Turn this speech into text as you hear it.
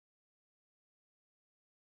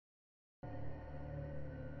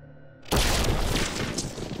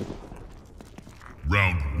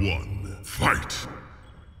Round 1, fight!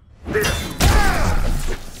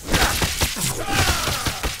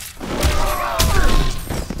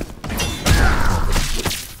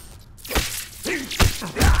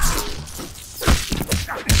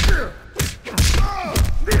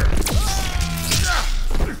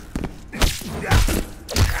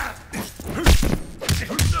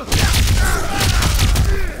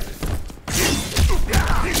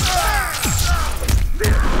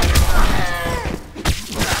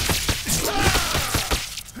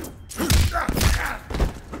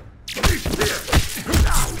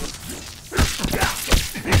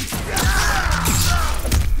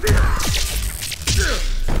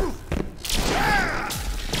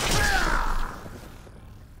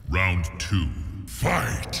 Round 2,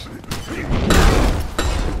 fight!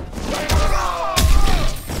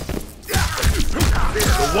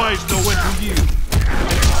 The wise know when to yield.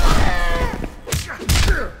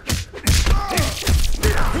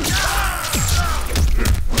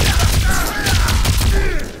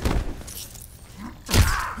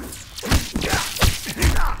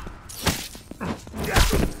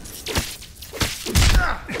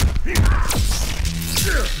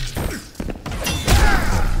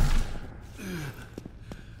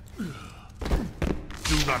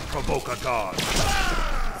 Do not provoke a god.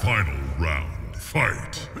 Final round,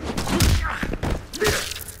 fight!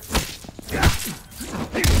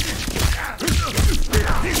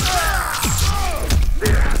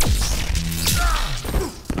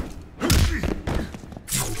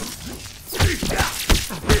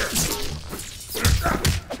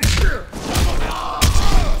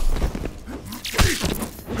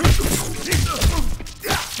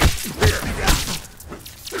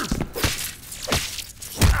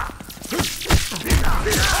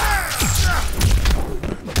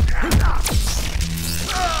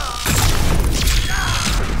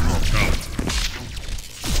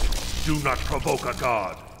 Do not provoke a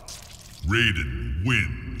god. Raiden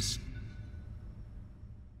wins.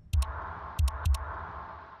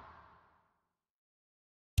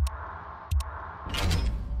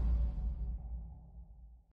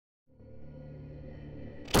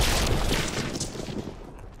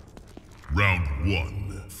 Round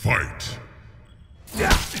 1, fight!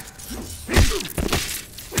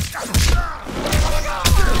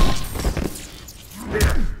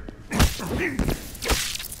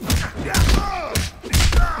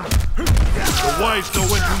 The wise know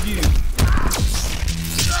when to yield.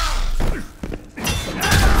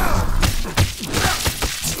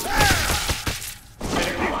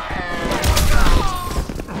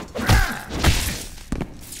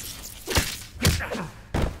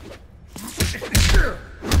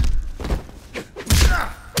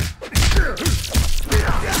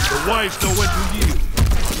 The wise know when to yield.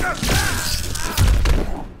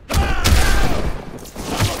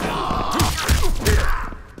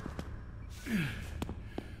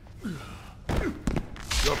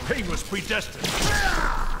 Your pain was predestined.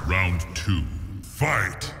 Round 2,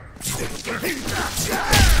 fight!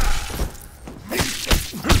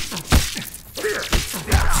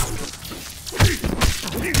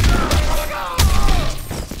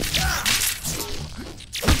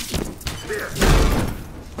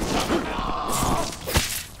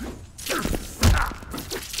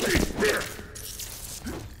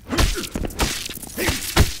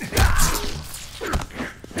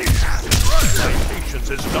 Patience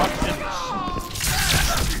is not endless.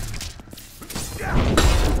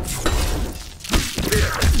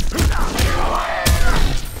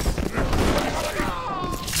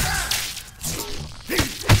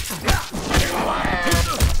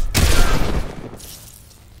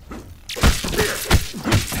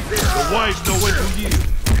 The wise know when to yield.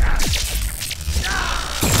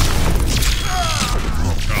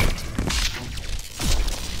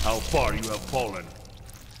 How far you have fallen.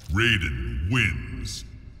 Raiden wins.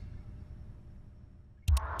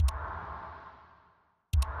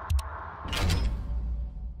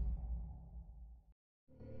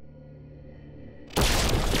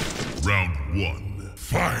 Round 1,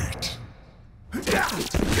 fight! The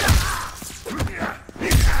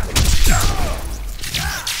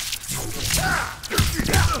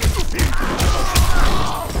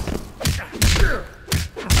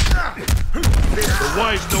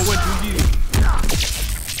wise know when to yield.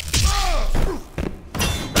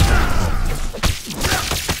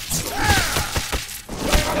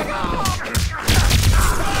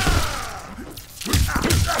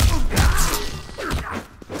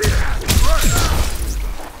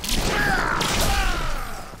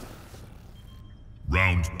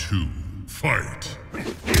 Round 2, fight!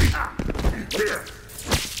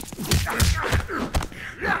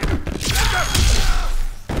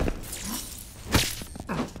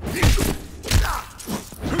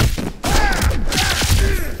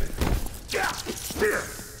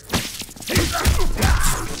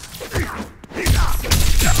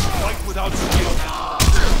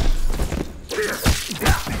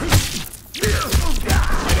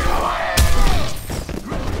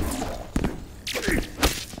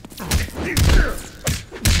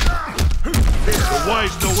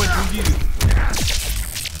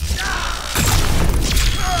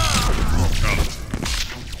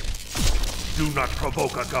 Do not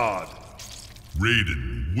provoke a god.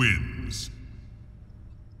 Raiden wins.